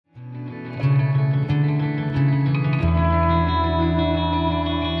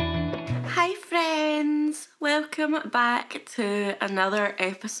Welcome back to another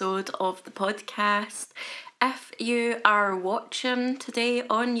episode of the podcast. If you are watching today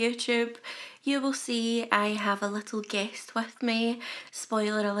on YouTube, you will see I have a little guest with me.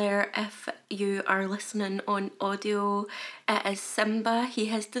 Spoiler alert, if you are listening on audio, it is Simba. He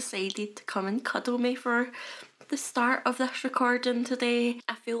has decided to come and cuddle me for the start of this recording today.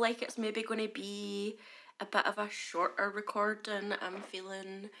 I feel like it's maybe going to be a bit of a shorter recording. I'm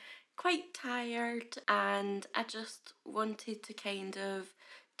feeling quite tired and I just wanted to kind of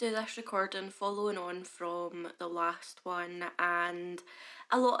do this recording following on from the last one, and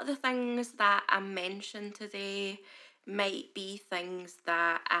a lot of the things that I mentioned today might be things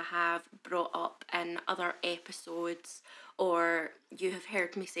that I have brought up in other episodes, or you have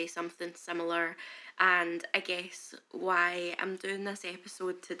heard me say something similar. And I guess why I'm doing this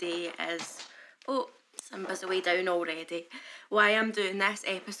episode today is, Simba's away down already. Why I'm doing this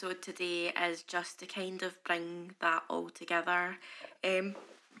episode today is just to kind of bring that all together.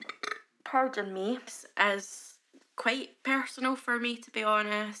 Pardon me, this is quite personal for me, to be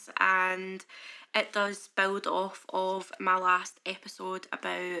honest, and it does build off of my last episode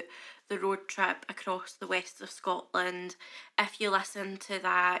about the road trip across the west of Scotland. If you listen to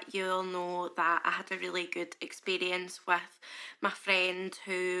that, you'll know that I had a really good experience with my friend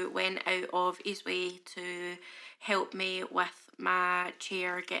who went out of his way to help me with my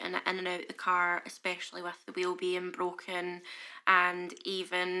chair, getting it in and out the car, especially with the wheel being broken. And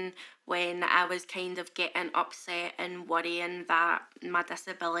even when I was kind of getting upset and worrying that my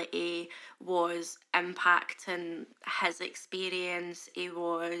disability was impacting his experience, he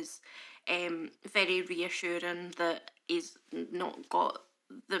was very reassuring that he's not got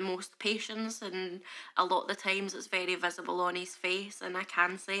the most patience, and a lot of the times it's very visible on his face, and I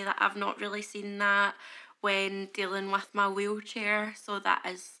can say that I've not really seen that when dealing with my wheelchair, so that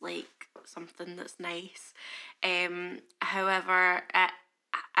is like something that's nice. However, it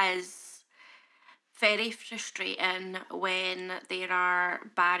is very frustrating when there are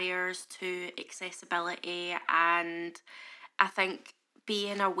barriers to accessibility, and I think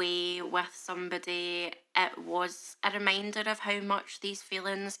being away with somebody, it was a reminder of how much these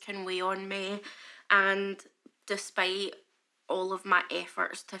feelings can weigh on me. And despite all of my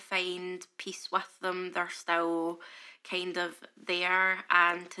efforts to find peace with them, they're still kind of there.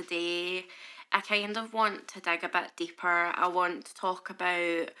 And today I kind of want to dig a bit deeper. I want to talk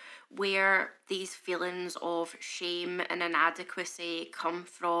about where these feelings of shame and inadequacy come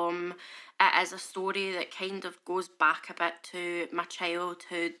from. It is a story that kind of goes back a bit to my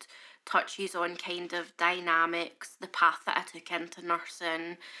childhood, touches on kind of dynamics, the path that I took into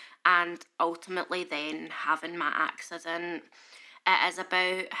nursing, and ultimately then having my accident. It is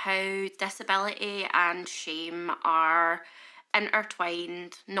about how disability and shame are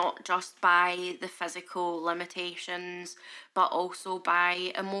intertwined, not just by the physical limitations, but also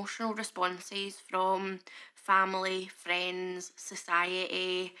by emotional responses from family, friends,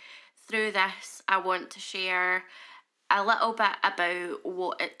 society. Through this, I want to share a little bit about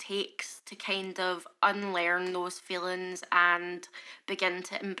what it takes to kind of unlearn those feelings and begin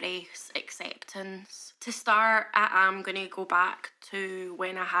to embrace acceptance. To start, I am going to go back to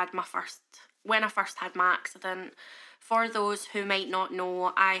when I first had my accident. For those who might not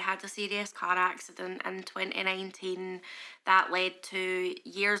know, I had a serious car accident in 2019 that led to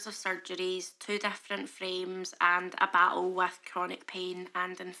years of surgeries, 2 different frames, and a battle with chronic pain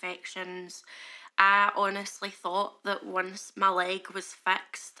and infections. I honestly thought that once my leg was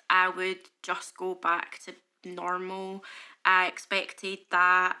fixed, I would just go back to normal. I expected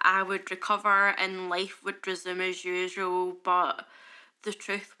that I would recover and life would resume as usual, but the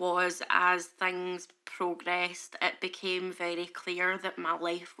truth was, as things progressed, it became very clear that my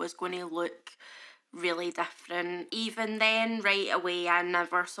life was going to look really different. Even then, right away, I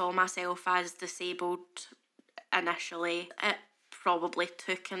never saw myself as disabled initially. It probably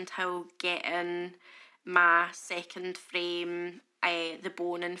took until getting my second frame, the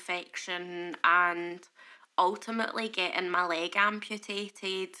bone infection, and ultimately getting my leg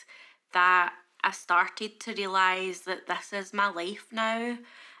amputated, that I started to realise that this is my life now.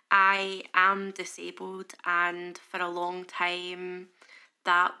 I am disabled, and for a long time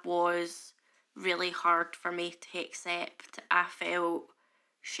that was really hard for me to accept. I felt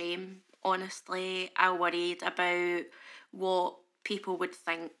shame, honestly. I worried about what people would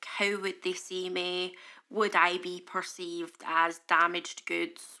think. How would they see me? Would I be perceived as damaged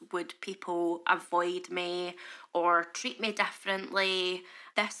goods? Would people avoid me or treat me differently?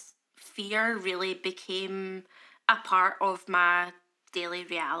 This fear really became a part of my daily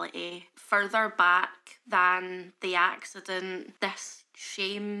reality. Further back than the accident, this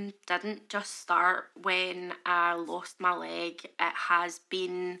shame didn't just start when I lost my leg. It has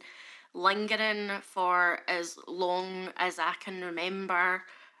been lingering for as long as I can remember,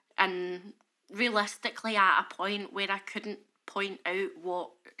 and realistically at a point where I couldn't point out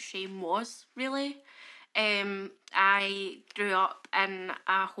what shame was, really. I grew up in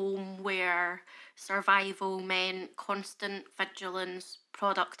a home where survival meant constant vigilance,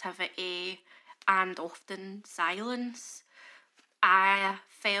 productivity, and often silence. I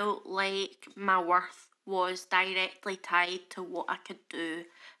felt like my worth was directly tied to what I could do,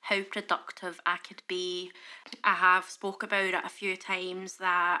 how productive I could be. I have spoke about it a few times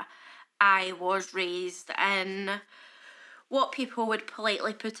that I was raised in what people would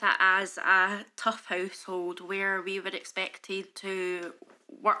politely put it as a tough household, where we were expected to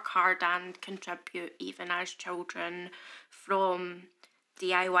work hard and contribute even as children, from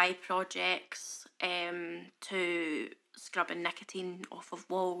DIY projects to scrubbing nicotine off of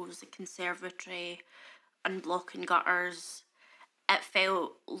walls, the conservatory, unblocking gutters. It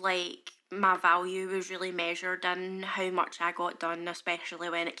felt like my value was really measured in how much I got done, especially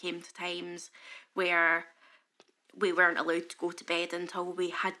when it came to times where we weren't allowed to go to bed until we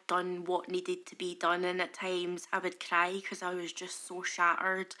had done what needed to be done. And at times I would cry because I was just so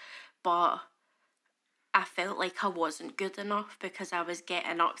shattered, but I felt like I wasn't good enough because I was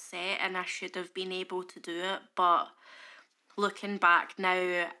getting upset and I should have been able to do it. But looking back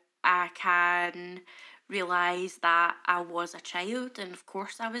now, I can realise that I was a child, and of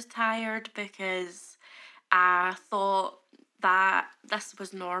course I was tired because I thought that this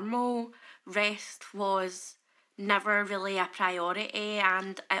was normal. Rest was never really a priority,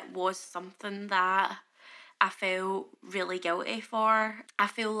 and it was something that I felt really guilty for. I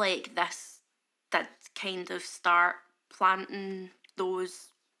feel like this did kind of start planting those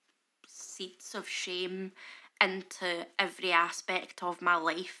seeds of shame into every aspect of my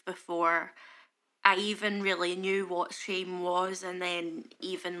life before I even really knew what shame was, and then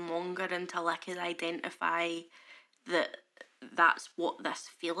even longer until I could identify that that's what this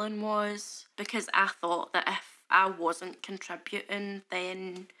feeling was. Because I thought that if I wasn't contributing,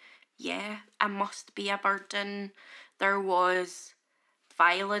 then yeah, I must be a burden. There was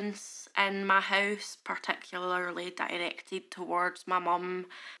violence in my house, particularly directed towards my mum.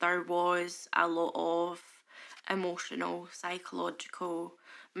 There was a lot of emotional, psychological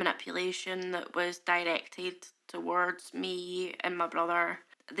manipulation that was directed towards me and my brother.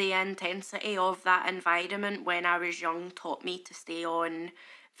 The intensity of that environment when I was young taught me to stay on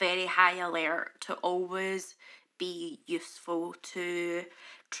very high alert, to always be useful, to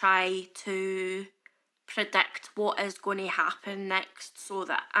try to predict what is going to happen next so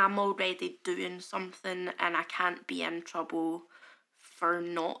that I'm already doing something and I can't be in trouble for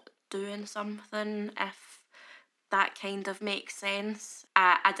not doing something, if that kind of makes sense.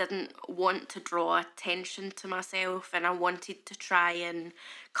 I didn't want to draw attention to myself, and I wanted to try and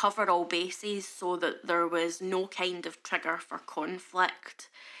cover all bases so that there was no kind of trigger for conflict.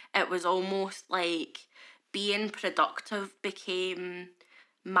 It was almost like being productive became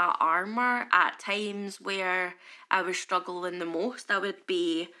my armour. At times where I was struggling the most, I would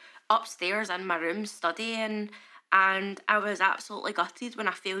be upstairs in my room studying, and I was absolutely gutted when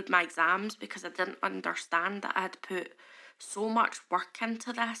I failed my exams because I didn't understand that I had put so much work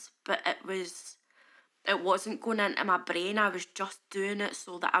into this, but it wasn't going into my brain. I was just doing it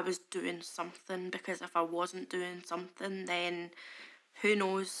so that I was doing something, because if I wasn't doing something, then who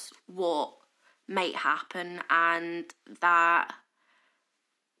knows what might happen. And that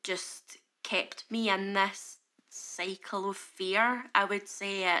just kept me in this cycle of fear. I would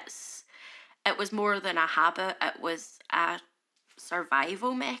say it was more than a habit, it was a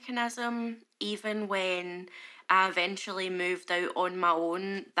survival mechanism. Even when I eventually moved out on my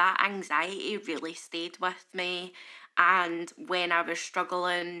own, that anxiety really stayed with me. And when I was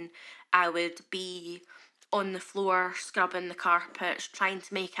struggling, I would be on the floor scrubbing the carpets, trying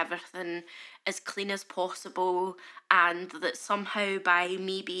to make everything as clean as possible, and that somehow by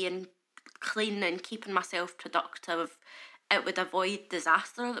me being clean and keeping myself productive, it would avoid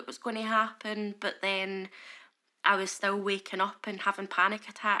disaster that was going to happen. But then I was still waking up and having panic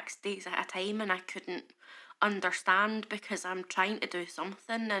attacks days at a time, and I couldn't understand because I'm trying to do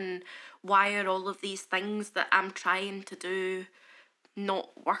something, and why are all of these things that I'm trying to do not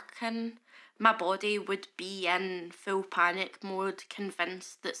working? My body would be in full panic mode,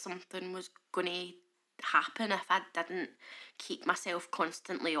 convinced that something was going to happen if I didn't keep myself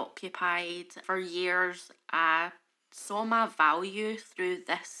constantly occupied. For years, I saw my value through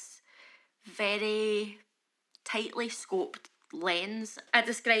this very tightly scoped lens. I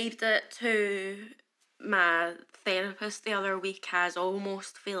described it to my therapist the other week as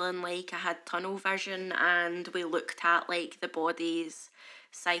almost feeling like I had tunnel vision, and we looked at like the body's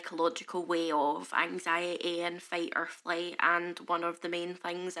psychological way of anxiety and fight or flight, and one of the main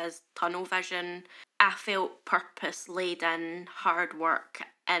things is tunnel vision. I felt purpose laid in hard work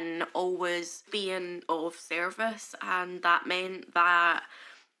and always being of service, and that meant that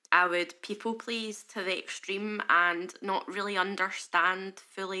I would people please to the extreme and not really understand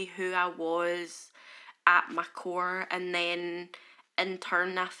fully who I was at my core, and then in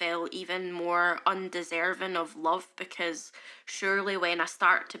turn I felt even more undeserving of love, because surely when I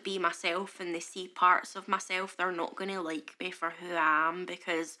start to be myself and they see parts of myself, they're not going to like me for who I am,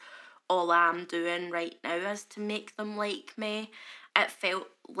 because all I'm doing right now is to make them like me. It felt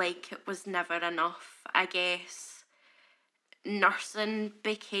like it was never enough. I guess nursing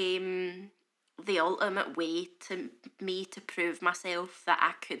became the ultimate way to me to prove myself that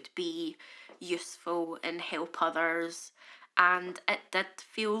I could be useful and help others, and it did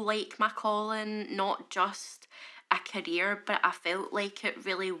feel like my calling, not just a career, but I felt like it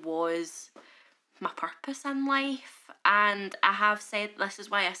really was my purpose in life. And I have said, this is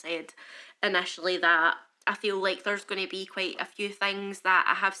why I said initially that I feel like there's going to be quite a few things that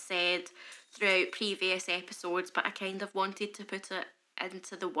I have said throughout previous episodes, but I kind of wanted to put it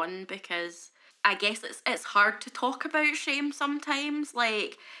into the one, because I guess it's hard to talk about shame sometimes.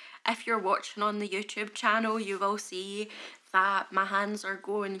 Like, if you're watching on the YouTube channel, you will see that my hands are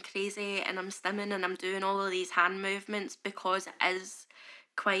going crazy and I'm stimming and I'm doing all of these hand movements, because it is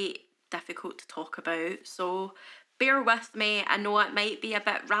quite difficult to talk about. So bear with me. I know it might be a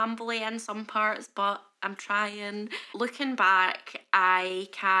bit rambly in some parts, but I'm trying. Looking back, I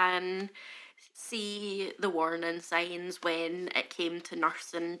can see the warning signs when it came to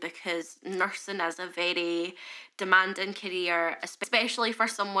nursing, because nursing is a very demanding career, especially for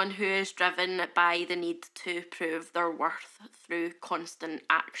someone who is driven by the need to prove their worth through constant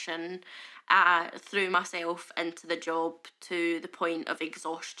action. Threw myself into the job to the point of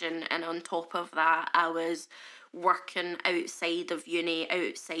exhaustion, and on top of that I was working outside of uni,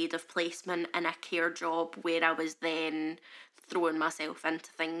 outside of placement, in a care job where I was then throwing myself into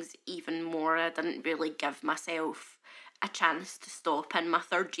things even more. I didn't really give myself a chance to stop. In my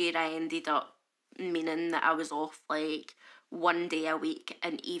third year I ended up meaning that I was off like 1 day a week,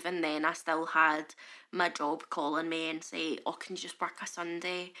 and even then I still had my job calling me and say, oh, can you just work a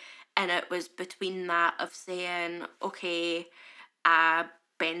Sunday? And it was between that of saying, okay, I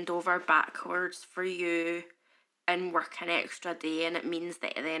bend over backwards for you and work an extra day, and it means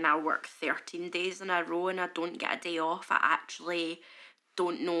that then I work 13 days in a row and I don't get a day off. I actually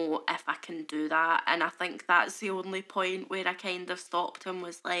don't know if I can do that. And I think that's the only point where I kind of stopped and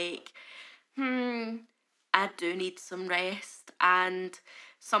was like, I do need some rest. And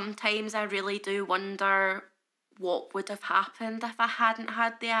sometimes I really do wonder what would have happened if I hadn't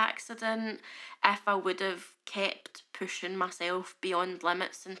had the accident, if I would have kept pushing myself beyond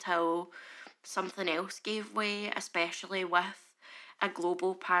limits until something else gave way, especially with a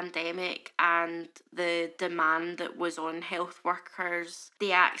global pandemic and the demand that was on health workers.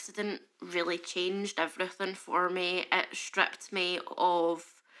 The accident really changed everything for me. It stripped me of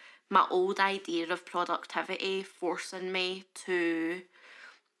my old idea of productivity, forcing me to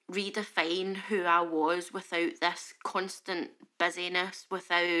redefine who I was without this constant busyness,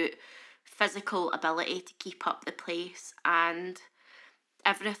 without physical ability to keep up the pace, and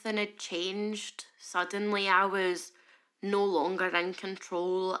everything had changed. Suddenly I was no longer in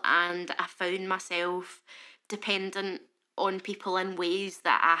control, and I found myself dependent on people in ways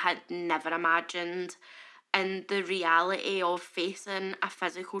that I had never imagined. And the reality of facing a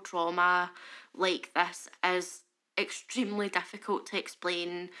physical trauma like this is extremely difficult to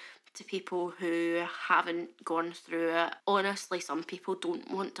explain to people who haven't gone through it. Honestly, some people don't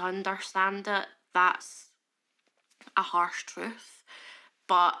want to understand it. That's a harsh truth,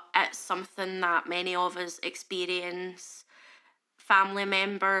 but it's something that many of us experience. Family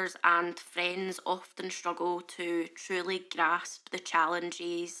members and friends often struggle to truly grasp the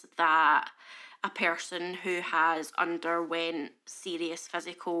challenges that a person who has underwent serious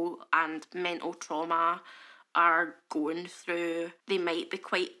physical and mental trauma are going through. They might be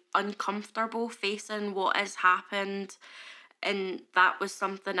quite uncomfortable facing what has happened, and that was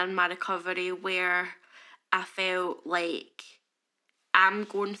something in my recovery where I felt like I'm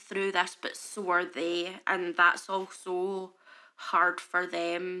going through this, but so are they, and that's also hard for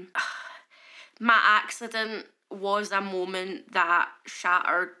them. My accident was a moment that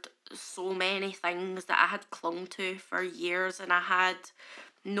shattered so many things that I had clung to for years, and I had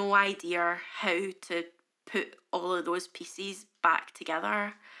no idea how to put all of those pieces back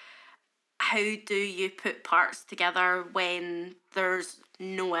together. How do you put parts together when there's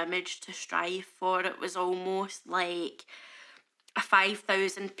no image to strive for? It was almost like a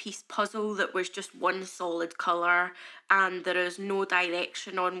 5,000 piece puzzle that was just one solid colour, and there is no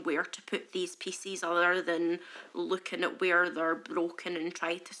direction on where to put these pieces other than looking at where they're broken and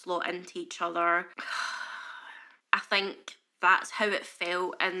try to slot into each other. I think that's how it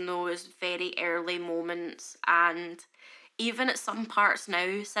felt in those very early moments, and even at some parts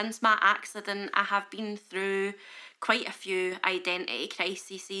now, since my accident, I have been through quite a few identity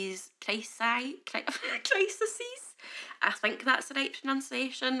crises. I think that's the right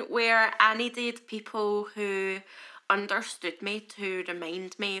pronunciation, where I needed people who understood me to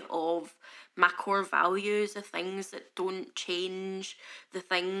remind me of my core values, the things that don't change, the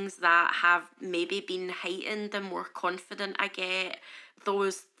things that have maybe been heightened the more confident I get.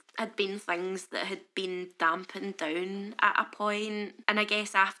 Those had been things that had been dampened down at a point. And I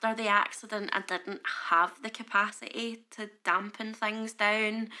guess after the accident, I didn't have the capacity to dampen things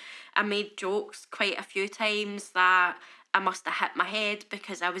down. I made jokes quite a few times that I must have hit my head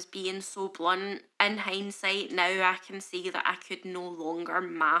because I was being so blunt. In hindsight, now I can see that I could no longer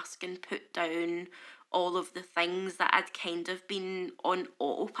mask and put down all of the things that I'd kind of been on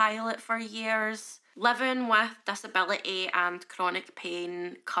autopilot for years. Living with disability and chronic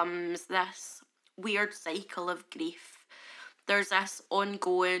pain comes this weird cycle of grief. There's this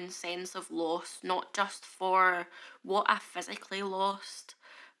ongoing sense of loss, not just for what I physically lost,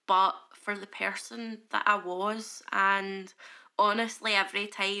 but for the person that I was. And honestly, every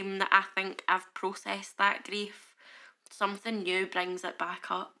time that I think I've processed that grief, something new brings it back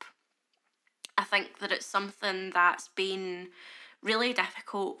up. I think that it's something that's been really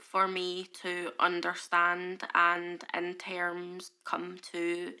difficult for me to understand and in terms come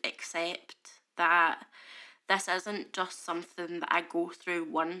to accept that this isn't just something that I go through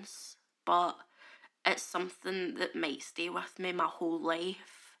once, but it's something that might stay with me my whole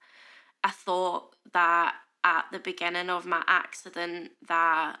life. I thought that at the beginning of my accident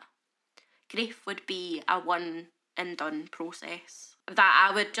that grief would be a one and done process.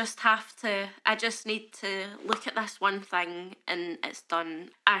 That I just need to look at this one thing and it's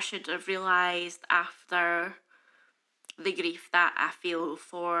done. I should have realised after the grief that I feel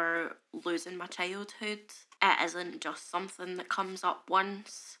for losing my childhood, it isn't just something that comes up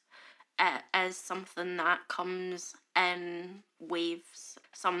once. It is something that comes in waves.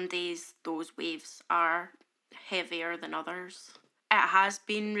 Some days those waves are heavier than others. It has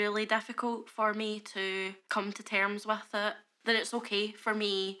been really difficult for me to come to terms with it, that it's okay for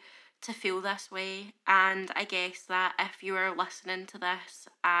me to feel this way. And I guess that if you are listening to this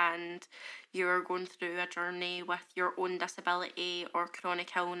and you're going through a journey with your own disability or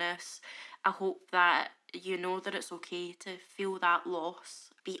chronic illness, I hope that you know that it's okay to feel that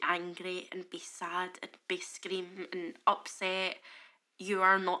loss, be angry and be sad and be scream and upset. You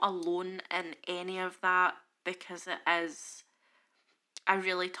are not alone in any of that, because it is a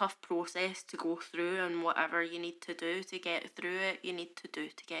really tough process to go through, and whatever you need to do to get through it, you need to do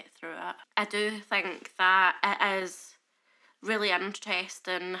to get through it. I do think that it is really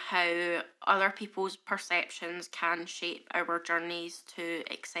interesting how other people's perceptions can shape our journeys to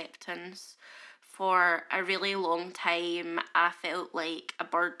acceptance. For a really long time, I felt like a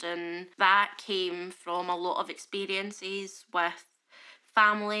burden. That came from a lot of experiences with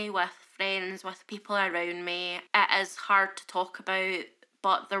family, with friends, with people around me. It is hard to talk about,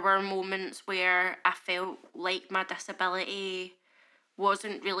 but there were moments where I felt like my disability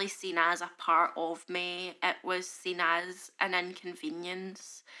wasn't really seen as a part of me. It was seen as an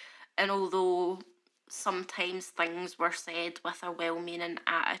inconvenience. And although sometimes things were said with a well-meaning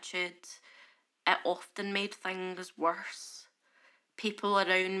attitude, it often made things worse. People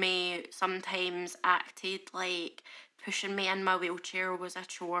around me sometimes acted like pushing me in my wheelchair was a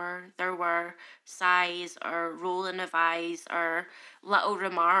chore. There were sighs or rolling of eyes or little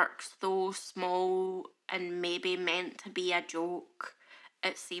remarks, though small and maybe meant to be a joke.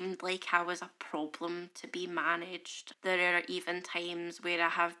 It seemed like I was a problem to be managed. There are even times where I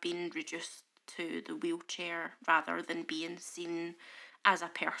have been reduced to the wheelchair rather than being seen as a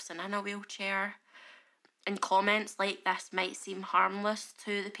person in a wheelchair. And comments like this might seem harmless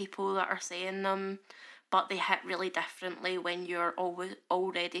to the people that are saying them, but they hit really differently when you're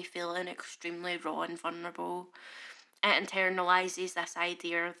already feeling extremely raw and vulnerable. It internalises this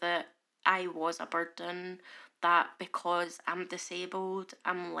idea that I was a burden, that because I'm disabled,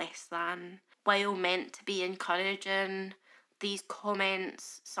 I'm less than. While meant to be encouraging, these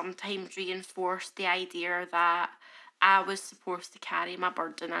comments sometimes reinforce the idea that I was supposed to carry my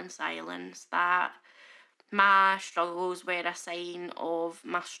burden in silence, that My struggles were a sign of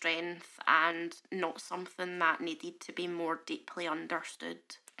my strength and not something that needed to be more deeply understood.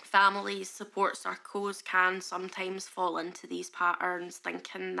 Families, support circles can sometimes fall into these patterns,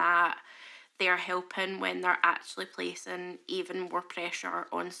 thinking that they're helping when they're actually placing even more pressure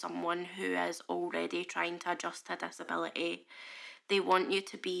on someone who is already trying to adjust to disability. They want you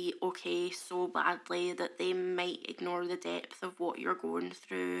to be okay so badly that they might ignore the depth of what you're going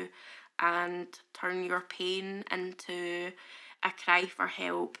through and turn your pain into a cry for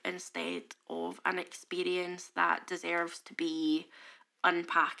help instead of an experience that deserves to be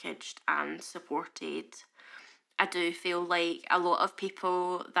unpackaged and supported. I do feel like a lot of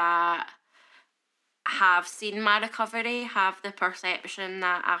people that have seen my recovery have the perception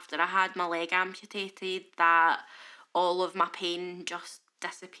that after I had my leg amputated that all of my pain just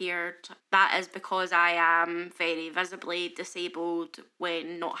disappeared. That is because I am very visibly disabled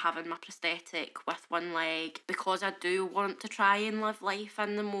when not having my prosthetic with one leg, because I do want to try and live life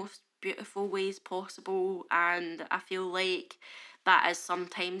in the most beautiful ways possible, and I feel like that is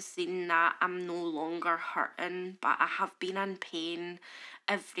sometimes seen that I'm no longer hurting, but I have been in pain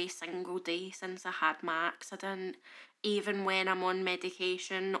every single day since I had my accident. Even when I'm on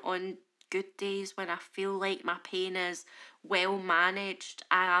medication, on good days when I feel like my pain is well managed,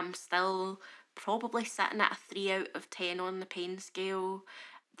 I am still probably sitting at a 3 out of 10 on the pain scale.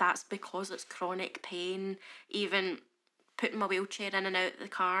 That's because it's chronic pain. Even putting my wheelchair in and out of the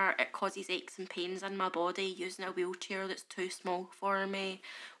car, it causes aches and pains in my body. Using a wheelchair that's too small for me,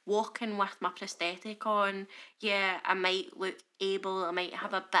 walking with my prosthetic on, yeah, I might look able, I might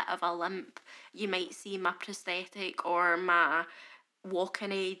have a bit of a limp, you might see my prosthetic or my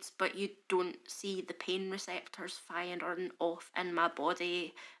walking aids, but you don't see the pain receptors firing off in my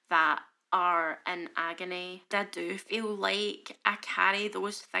body that are in agony. I do feel like I carry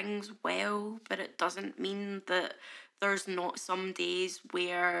those things well, but it doesn't mean that there's not some days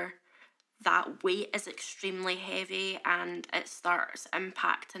where that weight is extremely heavy and it starts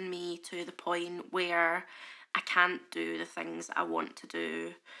impacting me to the point where I can't do the things I want to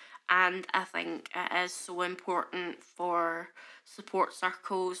do. And I think it is so important for support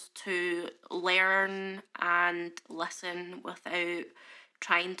circles to learn and listen without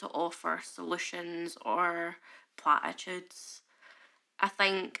trying to offer solutions or platitudes. I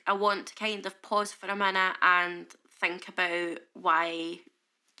think I want to kind of pause for a minute and think about why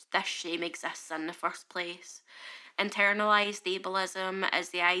this shame exists in the first place. Internalized ableism is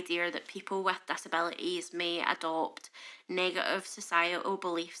the idea that people with disabilities may adopt negative societal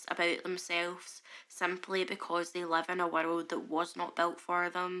beliefs about themselves simply because they live in a world that was not built for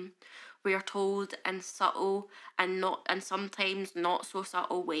them. We are told in subtle and sometimes not so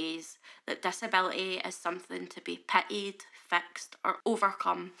subtle ways that disability is something to be pitied, fixed, or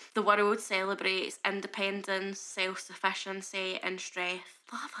overcome. The world celebrates independence, self-sufficiency, and strength.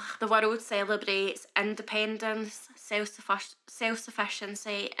 The world celebrates independence,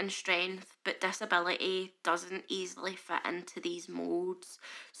 self-sufficiency, and strength, but disability doesn't easily fit into these moulds,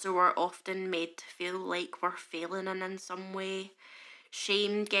 so we're often made to feel like we're failing in some way.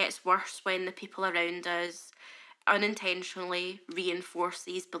 Shame gets worse when the people around us unintentionally reinforce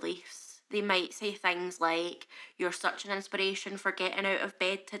these beliefs. They might say things like, "You're such an inspiration for getting out of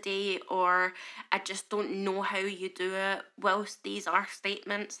bed today," or "I just don't know how you do it." Whilst these are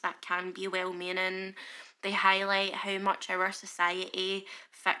statements that can be well-meaning, they highlight how much our society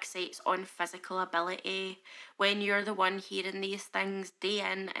fixates on physical ability. When you're the one hearing these things day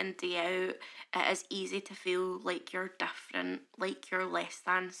in and day out, it is easy to feel like you're different, like you're less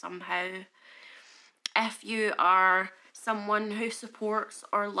than somehow. If you are someone who supports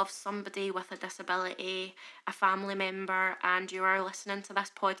or loves somebody with a disability, a family member, and you are listening to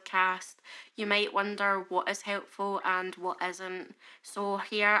this podcast, you might wonder what is helpful and what isn't. So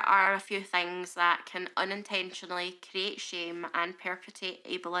here are a few things that can unintentionally create shame and perpetuate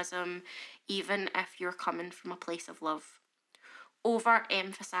ableism, even if you're coming from a place of love.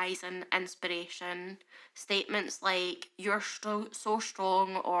 Overemphasizing inspiration. Statements like "you're so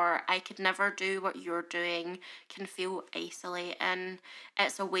strong" or "I could never do what you're doing" can feel isolating.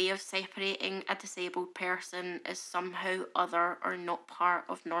 It's a way of separating a disabled person as somehow other or not part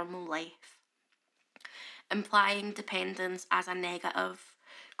of normal life. Implying dependence as a negative.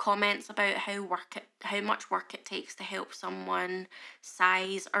 Comments about how much work it takes to help someone,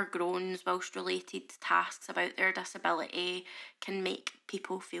 sighs or groans whilst related to tasks about their disability can make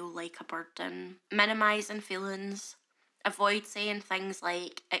people feel like a burden. Minimising feelings. Avoid saying things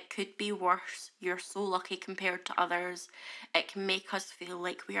like "it could be worse," "you're so lucky compared to others." It can make us feel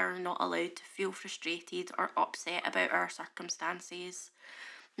like we are not allowed to feel frustrated or upset about our circumstances.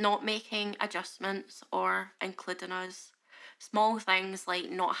 not making adjustments or including us. Small things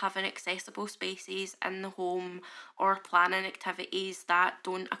like not having accessible spaces in the home or planning activities that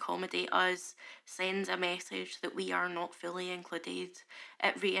don't accommodate us sends a message that we are not fully included.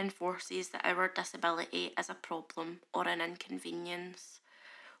 It reinforces that our disability is a problem or an inconvenience.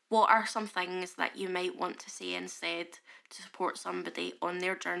 What are some things that you might want to say instead to support somebody on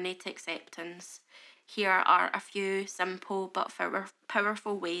their journey to acceptance? Here are a few simple but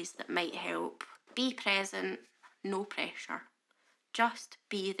powerful ways that might help. Be present, no pressure. Just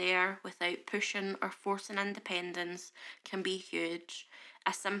be there without pushing or forcing independence can be huge.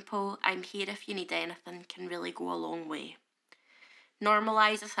 A simple "I'm here if you need anything" can really go a long way.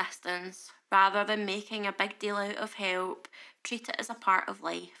 Normalise assistance. Rather than making a big deal out of help, treat it as a part of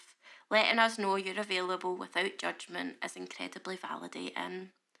life. Letting us know you're available without judgment is incredibly validating.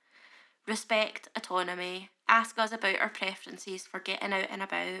 Respect autonomy. Ask us about our preferences for getting out and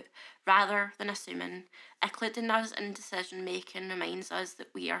about, rather than assuming. Including us in decision making reminds us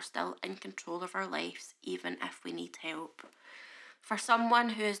that we are still in control of our lives, even if we need help. For someone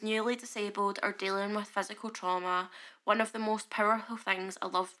who is newly disabled or dealing with physical trauma, one of the most powerful things a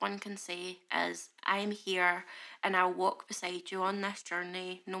loved one can say is, "I'm here and I'll walk beside you on this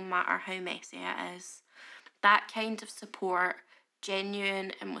journey, no matter how messy it is." That kind of support,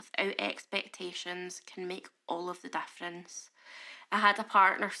 genuine and without expectations, can make all of the difference. I had a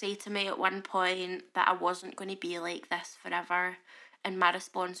partner say to me at one point that I wasn't going to be like this forever, and my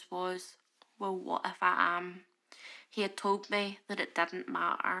response was, "Well, what if I am?" He had told me that it didn't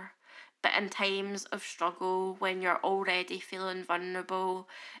matter. But in times of struggle, when you're already feeling vulnerable,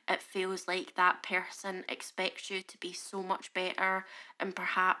 it feels like that person expects you to be so much better and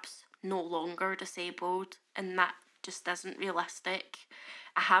perhaps no longer disabled, and that just isn't realistic.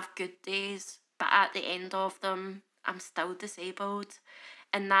 I have good days, but at the end of them, I'm still disabled.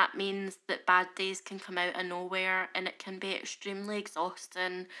 And that means that bad days can come out of nowhere, and it can be extremely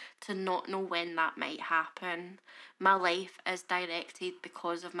exhausting to not know when that might happen. My life is directed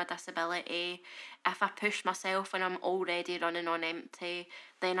because of my disability. If I push myself when I'm already running on empty,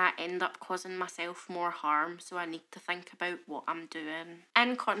 then I end up causing myself more harm, so I need to think about what I'm doing.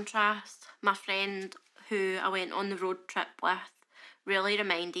 In contrast, my friend who I went on the road trip with really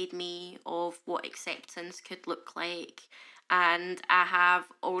reminded me of what acceptance could look like. And I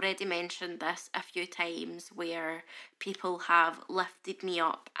have already mentioned this a few times where people have lifted me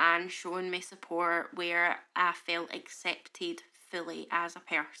up and shown me support where I felt accepted fully as a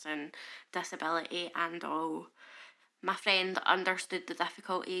person, disability and all. My friend understood the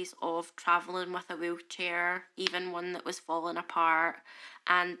difficulties of travelling with a wheelchair, even one that was falling apart,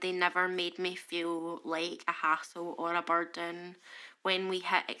 and they never made me feel like a hassle or a burden. When we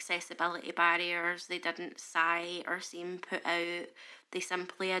hit accessibility barriers, they didn't sigh or seem put out. They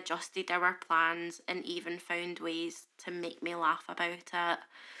simply adjusted our plans and even found ways to make me laugh about it.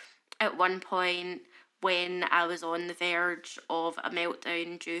 At one point, when I was on the verge of a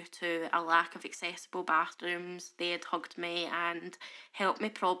meltdown due to a lack of accessible bathrooms, they had hugged me and helped me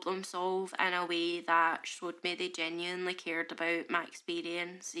problem solve in a way that showed me they genuinely cared about my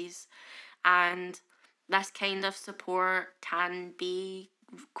experiences. And this kind of support can be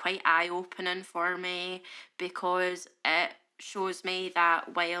quite eye-opening for me because it shows me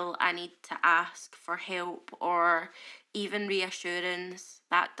that while I need to ask for help or even reassurance,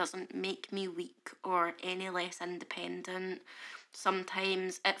 that doesn't make me weak or any less independent.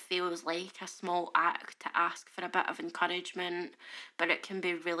 Sometimes it feels like a small act to ask for a bit of encouragement, but it can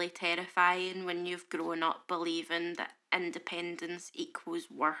be really terrifying when you've grown up believing that independence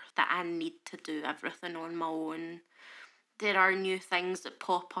equals worth, that I need to do everything on my own. There are new things that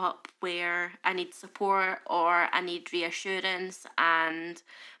pop up where I need support or I need reassurance, and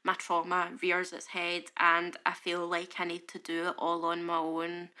my trauma rears its head and I feel like I need to do it all on my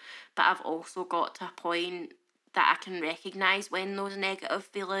own. But I've also got to a point that I can recognise when those negative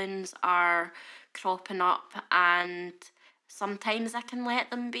feelings are cropping up, and sometimes I can let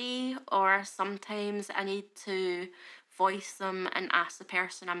them be, or sometimes I need to voice them and ask the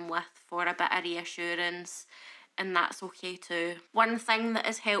person I'm with for a bit of reassurance, and that's okay too. One thing that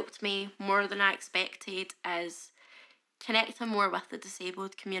has helped me more than I expected is connecting more with the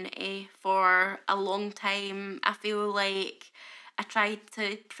disabled community. For a long time, I feel like I tried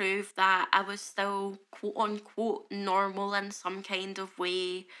to prove that I was still quote unquote normal in some kind of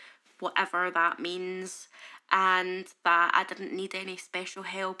way, whatever that means, and that I didn't need any special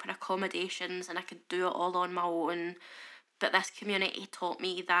help or accommodations and I could do it all on my own. But this community taught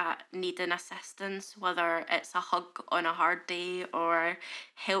me that needing assistance, whether it's a hug on a hard day or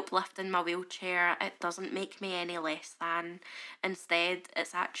help lifting my wheelchair, it doesn't make me any less than. Instead,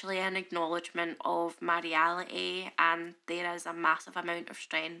 it's actually an acknowledgement of my reality, and there is a massive amount of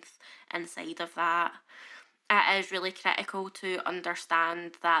strength inside of that. It is really critical to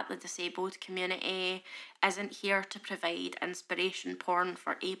understand that the disabled community isn't here to provide inspiration porn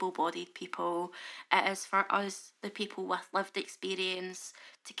for able-bodied people. It is for us, the people with lived experience,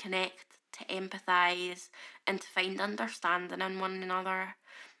 to connect, to empathise, and to find understanding in one another.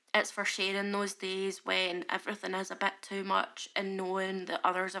 It's for sharing those days when everything is a bit too much and knowing that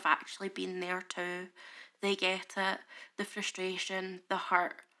others have actually been there too. They get it, the frustration, the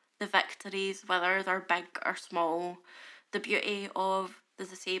hurt, the victories, whether they're big or small. The beauty of the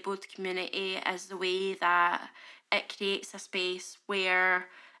disabled community is the way that it creates a space where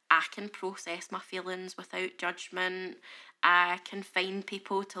I can process my feelings without judgment. I can find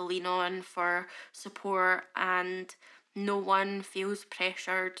people to lean on for support, and no one feels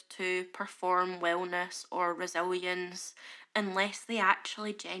pressured to perform wellness or resilience unless they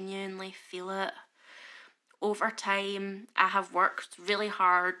actually genuinely feel it. Over time, I have worked really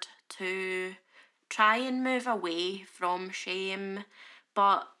hard to try and move away from shame,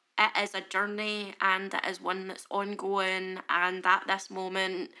 but it is a journey and it is one that's ongoing. And at this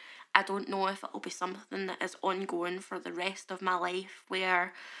moment, I don't know if it'll be something that is ongoing for the rest of my life,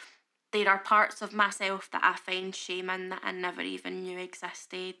 where there are parts of myself that I find shame in that I never even knew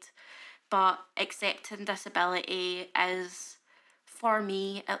existed. But accepting disability is, for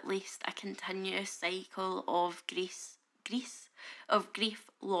me at least, a continuous cycle of grief,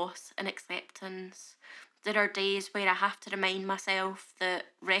 loss, and acceptance. There are days where I have to remind myself that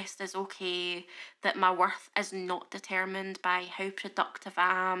rest is okay, that my worth is not determined by how productive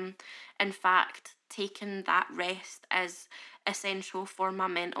I am. In fact, taking that rest is essential for my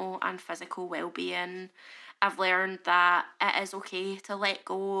mental and physical well-being. I've learned that it is okay to let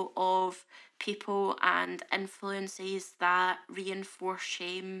go of people and influences that reinforce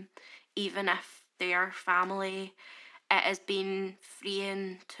shame, even if they are family. It has been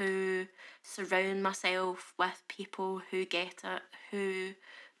freeing to surround myself with people who get it, who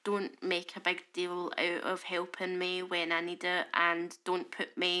don't make a big deal out of helping me when I need it, and don't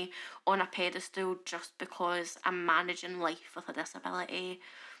put me on a pedestal just because I'm managing life with a disability.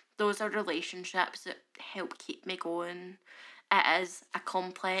 Those are relationships that help keep me going. It is a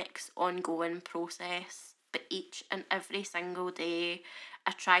complex, ongoing process, but each and every single day,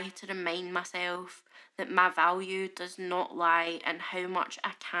 I try to remind myself that my value does not lie in how much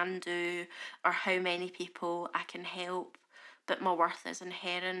I can do or how many people I can help, but my worth is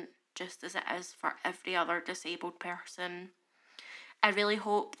inherent, just as it is for every other disabled person. I really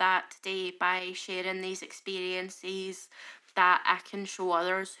hope that today, by sharing these experiences, that I can show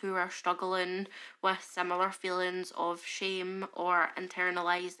others who are struggling with similar feelings of shame or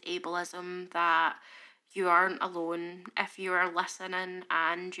internalized ableism that you aren't alone. If you are listening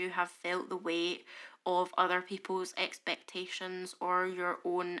and you have felt the weight of other people's expectations or your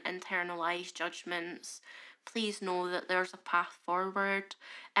own internalized judgments, please know that there's a path forward.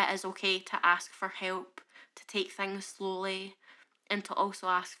 It is okay to ask for help, to take things slowly, and to also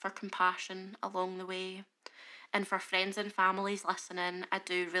ask for compassion along the way. And for friends and families listening, I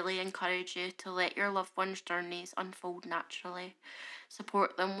do really encourage you to let your loved ones' journeys unfold naturally.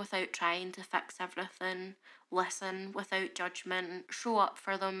 Support them without trying to fix everything. Listen without judgment. Show up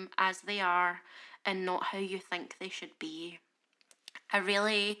for them as they are and not how you think they should be. I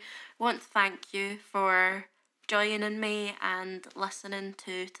really want to thank you for joining me and listening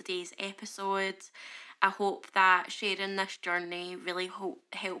to today's episode. I hope that sharing this journey really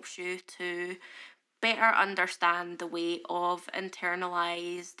helps you to better understand the weight of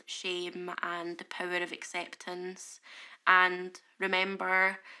internalized shame and the power of acceptance. And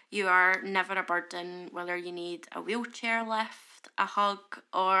remember, you are never a burden, whether you need a wheelchair lift, a hug,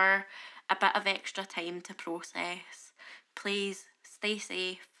 or a bit of extra time to process. Please stay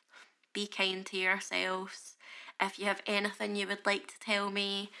safe, be kind to yourselves. If you have anything you would like to tell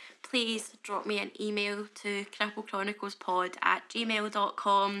me, please drop me an email to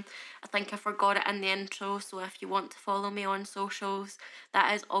cripplecchroniclespod@gmail.com. I think I forgot it in the intro, so if you want to follow me on socials,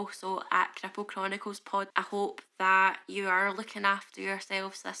 that is also at Cripple Chronicles Pod. I hope that you are looking after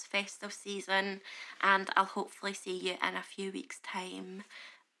yourselves this festive season, and I'll hopefully see you in a few weeks' time.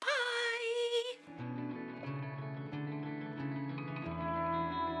 Bye!